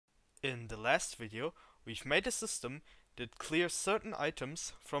In the last video, we've made a system that clears certain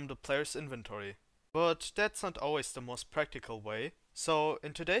items from the player's inventory. But that's not always the most practical way. So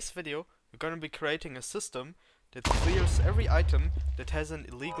in today's video, we're going to be creating a system that clears every item that has an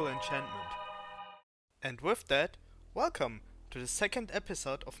illegal enchantment. And with that, welcome to the second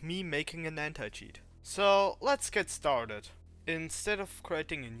episode of me making an anti-cheat. So let's get started. Instead of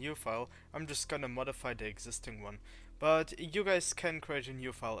creating a new file, I'm just gonna modify the existing one. But you guys can create a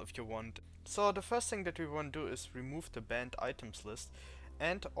new file if you want. So the first thing that we want to do is remove the banned items list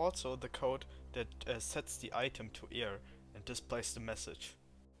and also the code that sets the item to error and displays the message.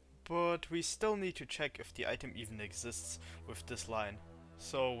 But we still need to check if the item even exists with this line.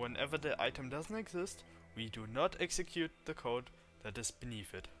 So whenever the item doesn't exist, we do not execute the code that is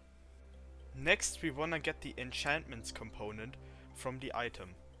beneath it. Next, we wanna get the enchantments component from the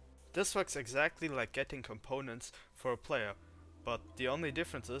item. This works exactly like getting components for a player, but the only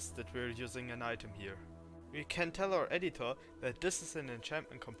difference is that we're using an item here. We can tell our editor that this is an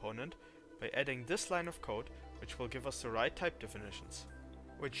enchantment component by adding this line of code, which will give us the right type definitions,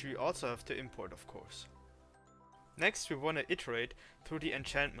 which we also have to import, of course. Next, we wanna iterate through the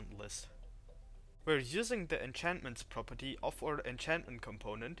enchantment list. We're using the enchantments property of our enchantment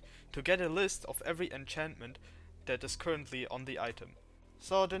component to get a list of every enchantment that is currently on the item.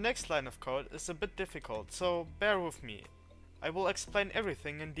 So the next line of code is a bit difficult, so bear with me. I will explain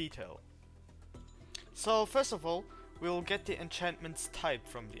everything in detail. So first of all, we'll get the enchantments type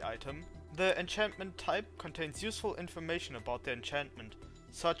from the item. The enchantment type contains useful information about the enchantment,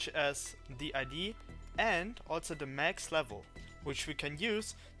 such as the ID and also the max level, which we can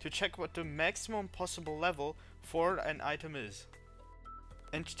use to check what the maximum possible level for an item is.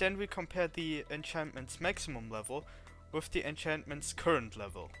 And then we compare the enchantment's maximum level with the enchantment's current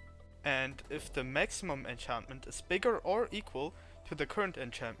level. And if the maximum enchantment is bigger or equal to the current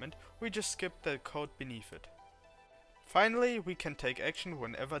enchantment, we just skip the code beneath it. Finally, we can take action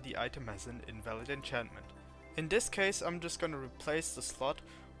whenever the item has an invalid enchantment. In this case, I'm just gonna replace the slot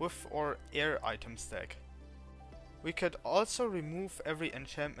with our air item stack. We could also remove every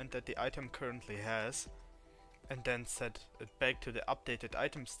enchantment that the item currently has and then set it back to the updated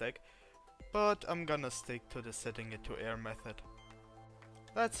item stack, but I'm gonna stick to the setting it to air method.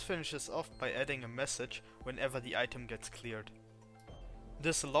 Let's finish this off by adding a message whenever the item gets cleared.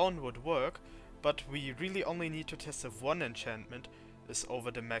 This alone would work, but we really only need to test if one enchantment is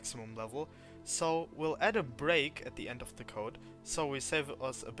over the maximum level, so we'll add a break at the end of the code, so we save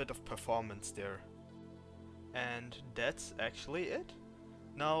us a bit of performance there. And that's actually it.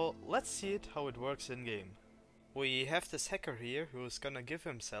 Now let's see how it works in game. We have this hacker here who is gonna give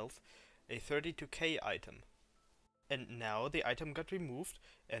himself a 32K item. And now the item got removed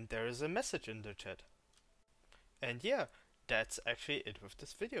and there is a message in the chat. And yeah, that's actually it with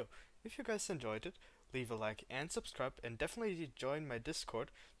this video. If you guys enjoyed it, leave a like and subscribe, and definitely join my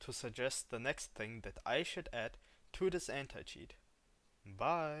Discord to suggest the next thing that I should add to this anti-cheat.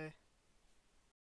 Bye!